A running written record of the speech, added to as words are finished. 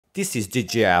This is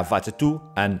DJI Avata 2,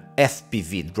 an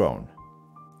FPV drone.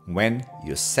 When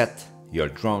you set your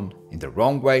drone in the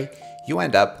wrong way, you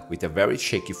end up with a very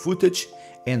shaky footage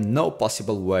and no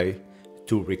possible way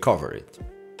to recover it,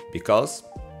 because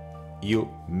you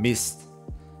missed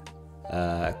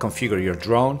configure your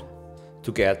drone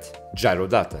to get gyro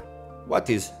data. What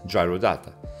is gyro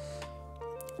data?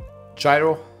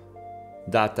 Gyro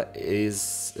data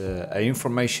is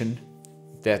information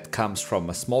that comes from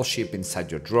a small chip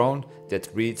inside your drone that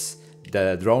reads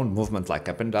the drone movement, like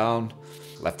up and down,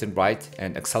 left and right,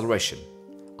 and acceleration.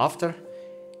 After,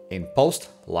 in post,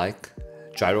 like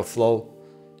Gyroflow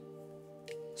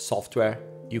software,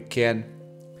 you can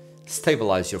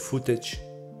stabilize your footage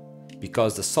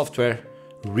because the software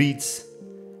reads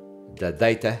the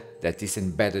data that is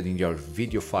embedded in your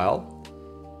video file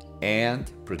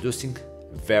and producing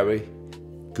very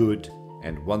good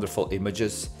and wonderful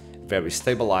images, very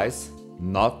stabilized,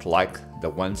 not like the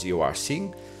ones you are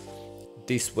seeing.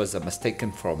 This was a mistake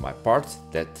from my part,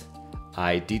 that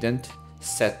I didn't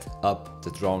set up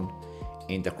the drone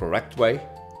in the correct way,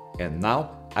 and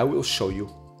now I will show you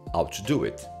how to do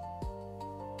it.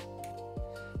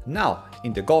 Now,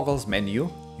 in the goggles menu,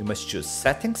 you must choose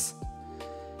Settings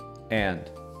and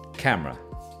Camera.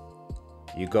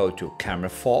 You go to Camera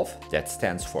FOV, that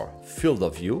stands for Field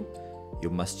of View. You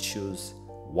must choose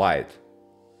Wide,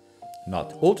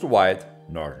 not ultra wide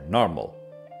nor normal,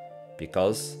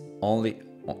 because only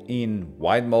in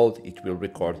wide mode it will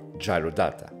record gyro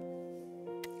data.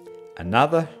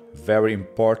 Another very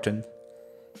important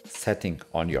setting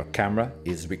on your camera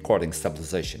is recording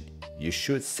stabilization. You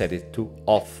should set it to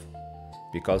off,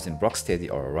 because in Rocksteady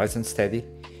or Horizon Steady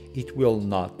it will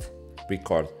not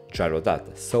record gyro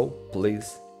data, so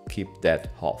please keep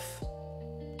that off.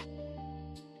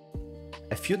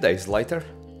 A few days later,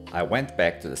 I went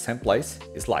back to the same place.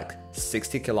 It's like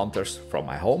 60 kilometers from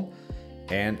my home,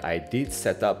 and I did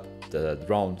set up the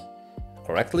drone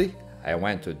correctly. I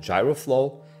went to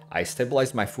Gyroflow, I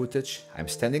stabilized my footage, I'm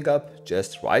standing up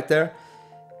just right there,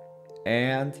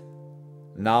 and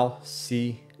now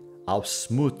see how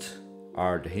smooth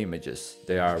are the images.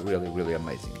 They are really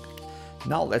amazing.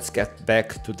 Now let's get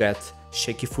back to that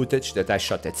shaky footage that I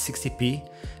shot at 60p.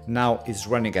 Now it's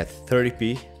running at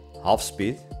 30p, half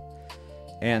speed,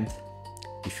 and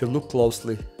if you look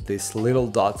closely, these little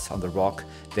dots on the rock,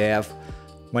 they have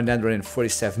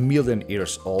 147 million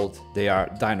years old. They are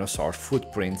dinosaur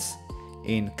footprints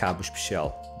in Cabo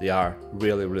Especial. They are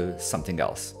really something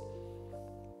else.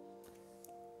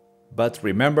 But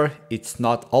remember, it's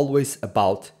not always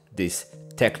about this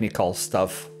technical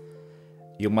stuff.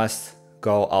 You must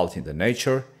go out in the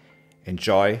nature,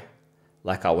 enjoy,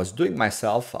 like I was doing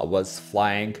myself. I was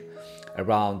flying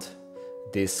around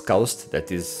this coast that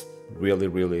is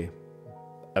really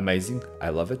amazing. I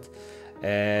love it.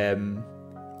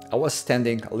 I was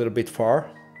standing a little bit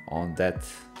far on that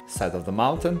side of the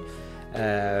mountain.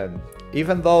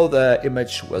 Even though the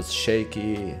image was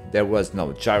shaky, there was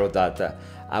no gyro data,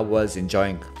 I was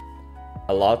enjoying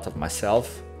a lot of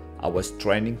myself. I was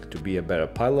training to be a better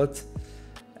pilot,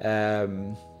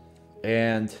 and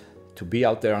to be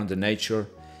out there on the nature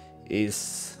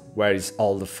is where is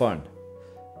all the fun.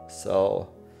 So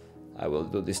I will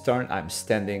do this turn. I'm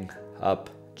standing up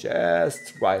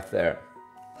just right there.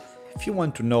 If you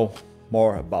want to know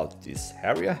more about this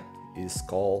area, it's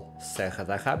called Serra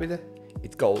da Rábida.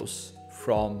 It goes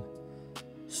from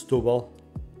Setúbal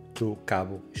to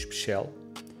Cabo Especial.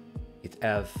 It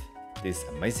has this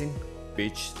amazing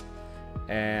beach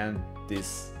and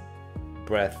this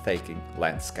breathtaking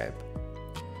landscape.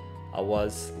 I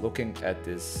was looking at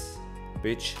this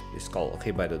beach. It's called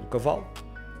Ribeira do Cavalo,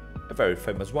 a very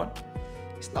famous one.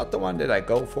 It's not the one that I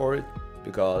go for it,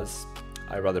 because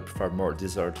I rather prefer more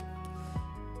desert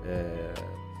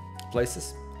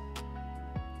places,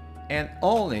 and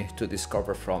only to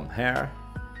discover from here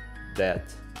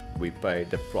that we pay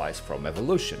the price from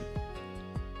evolution.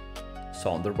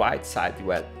 So on the right side you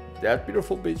have that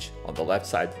beautiful beach, on the left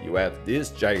side you have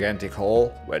this gigantic hole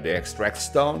where they extract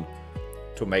stone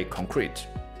to make concrete.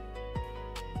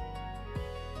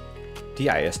 The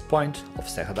highest point of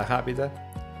Serra da Rábida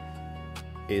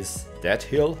is that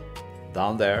hill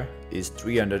down there, is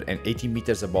 380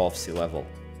 meters above sea level.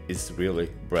 It's really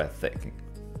breathtaking.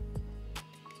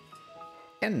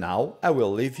 And now I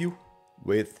will leave you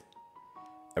with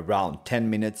around 10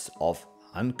 minutes of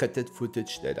uncutted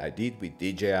footage that I did with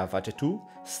DJI Avata 2,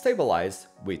 stabilized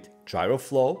with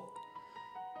Gyroflow.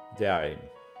 They are in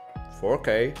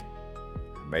 4K,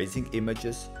 amazing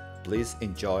images. Please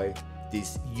enjoy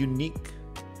this unique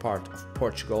part of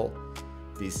Portugal,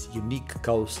 this unique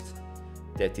coast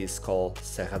that is called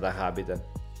Serra da Rábida.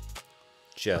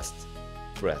 just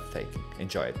breathtaking.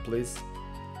 Enjoy it, please.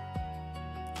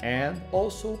 And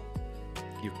also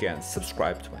you can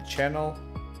subscribe to my channel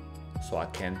so I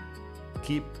can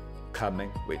keep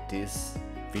coming with these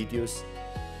videos,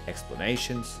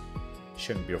 explanations,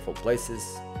 showing beautiful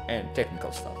places and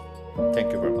technical stuff.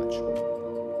 Thank you very much.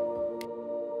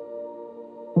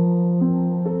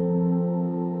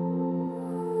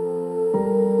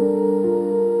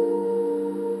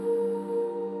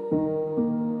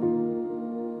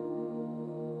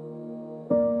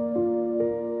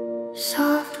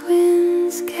 Soft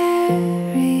winds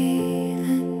carry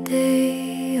the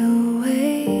day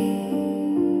away,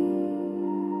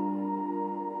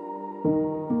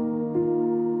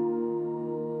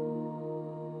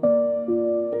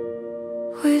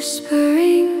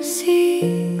 whispering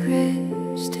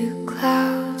secrets to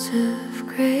clouds of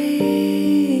gray.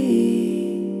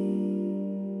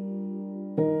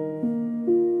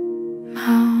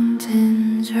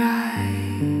 Mountains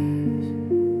rise,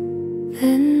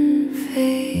 then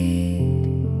fade,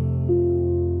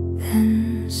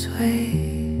 then sway.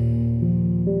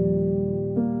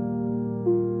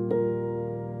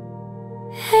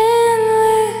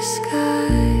 Endless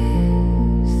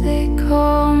skies, they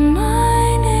call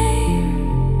my name.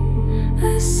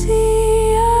 A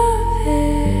sea of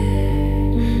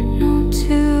air, no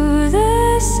two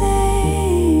the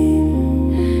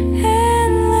same.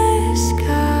 Endless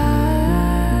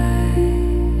skies,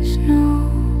 no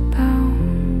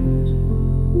bounds,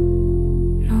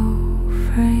 no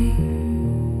frame.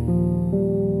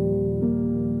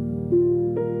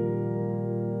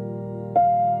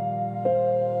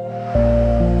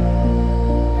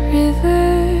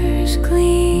 Rivers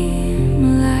gleam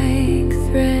like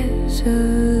threads of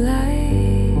light.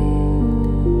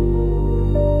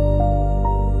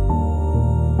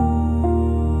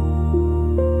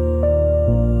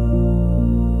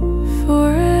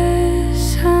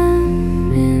 Forests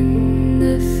hum in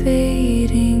the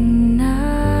fading night.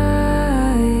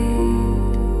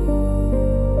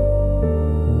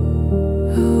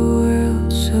 A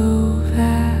world so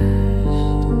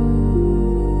vast,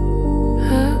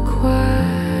 a quiet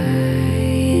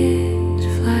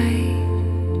flight.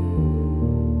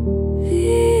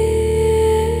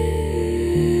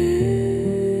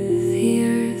 The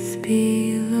earth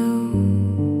below,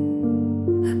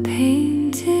 a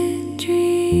painted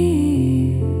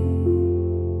dream.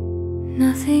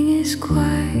 Nothing is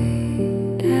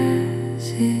quite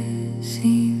as it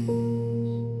seems.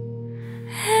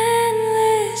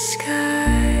 Endless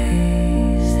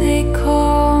skies, they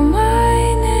call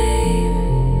my name.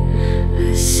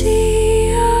 A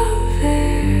sea of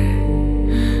air,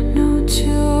 no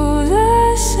two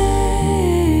the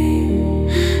same.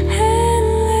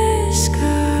 Endless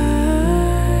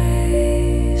skies,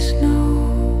 no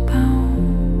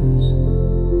bounds,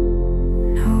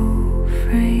 no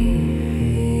frame.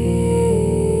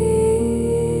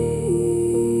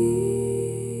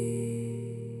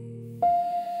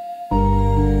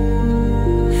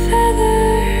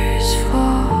 Feathers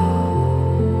fall,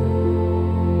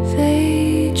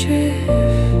 they drift,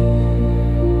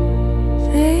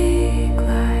 they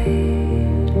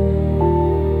glide.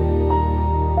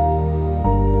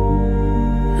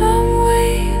 I'm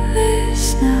weightless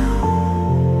now,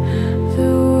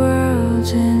 the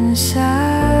world's inside.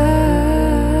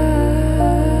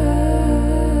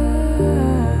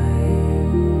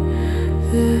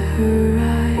 The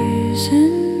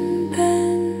horizon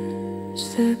bends,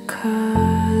 the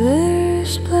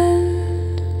colors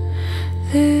blend.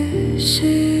 This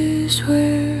is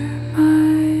where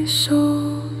my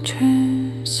soul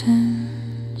transcends.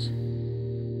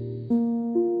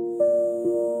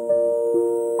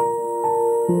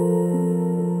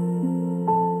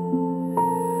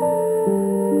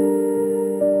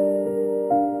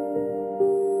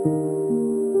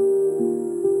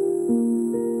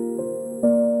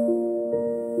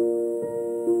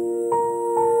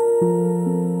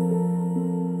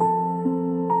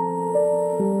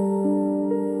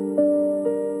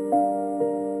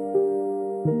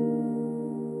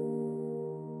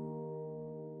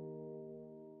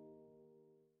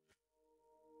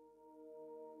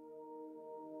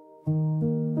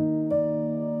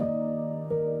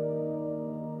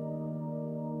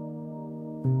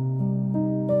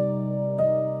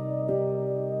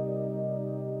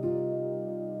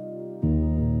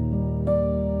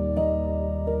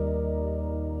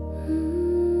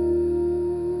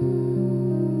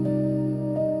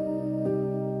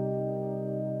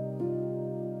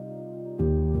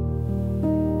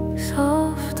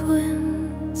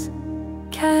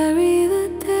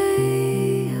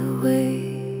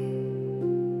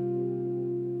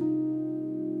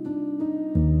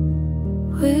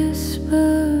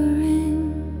 whispering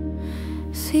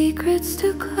secrets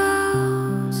to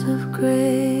clouds of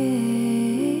gray.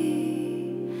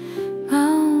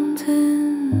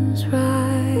 Mountains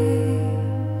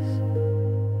rise,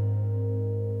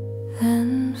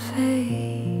 then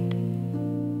fade,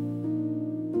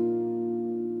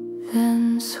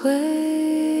 then sway.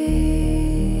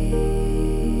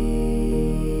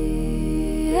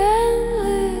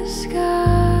 Endless skies,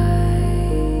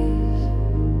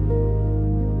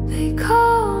 they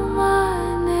call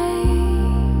my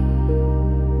name.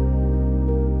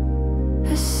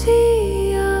 A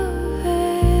sea of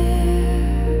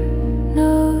air,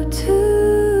 no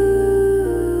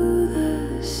two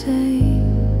the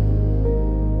same.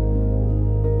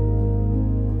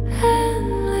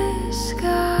 Endless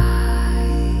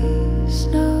skies,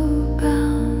 no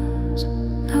bounds,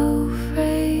 no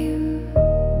frame.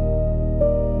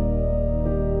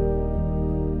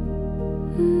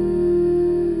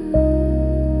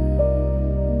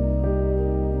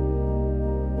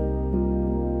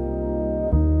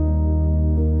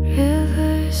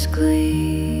 Rivers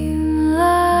gleam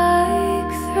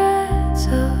like threads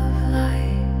of light.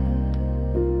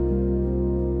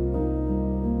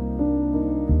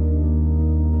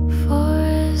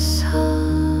 Forests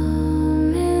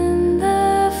hum in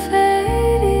the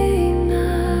fading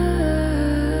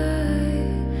night.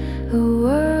 A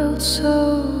world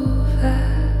so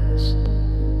vast,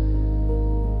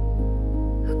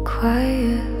 a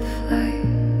quiet flight.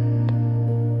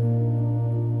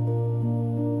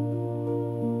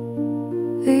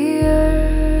 The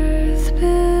earth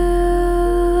below,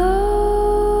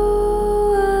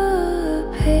 a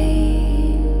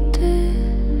painted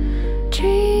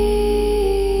dream.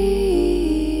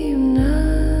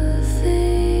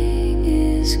 Nothing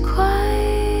is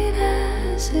quite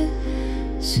as it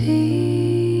seems.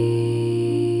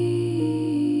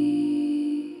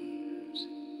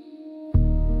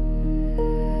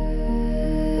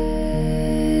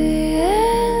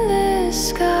 Endless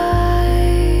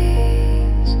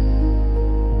skies,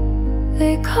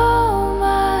 they call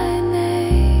my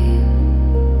name.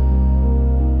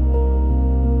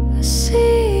 A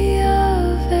sea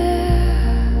of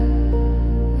air,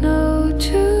 no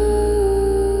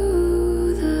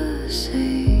two the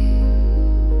same.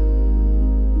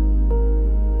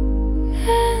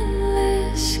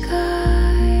 Endless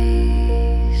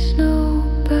skies, no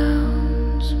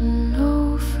bounds,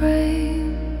 no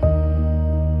frame.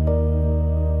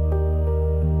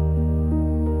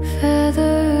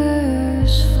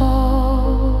 Feathers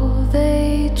fall,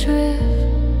 they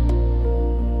drift,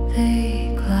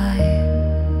 they glide.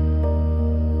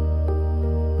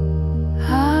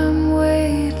 I'm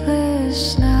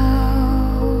weightless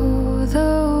now,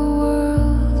 the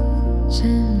world's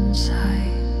in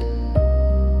sight.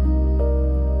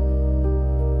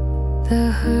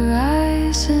 The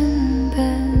horizon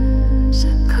bends a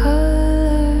curve.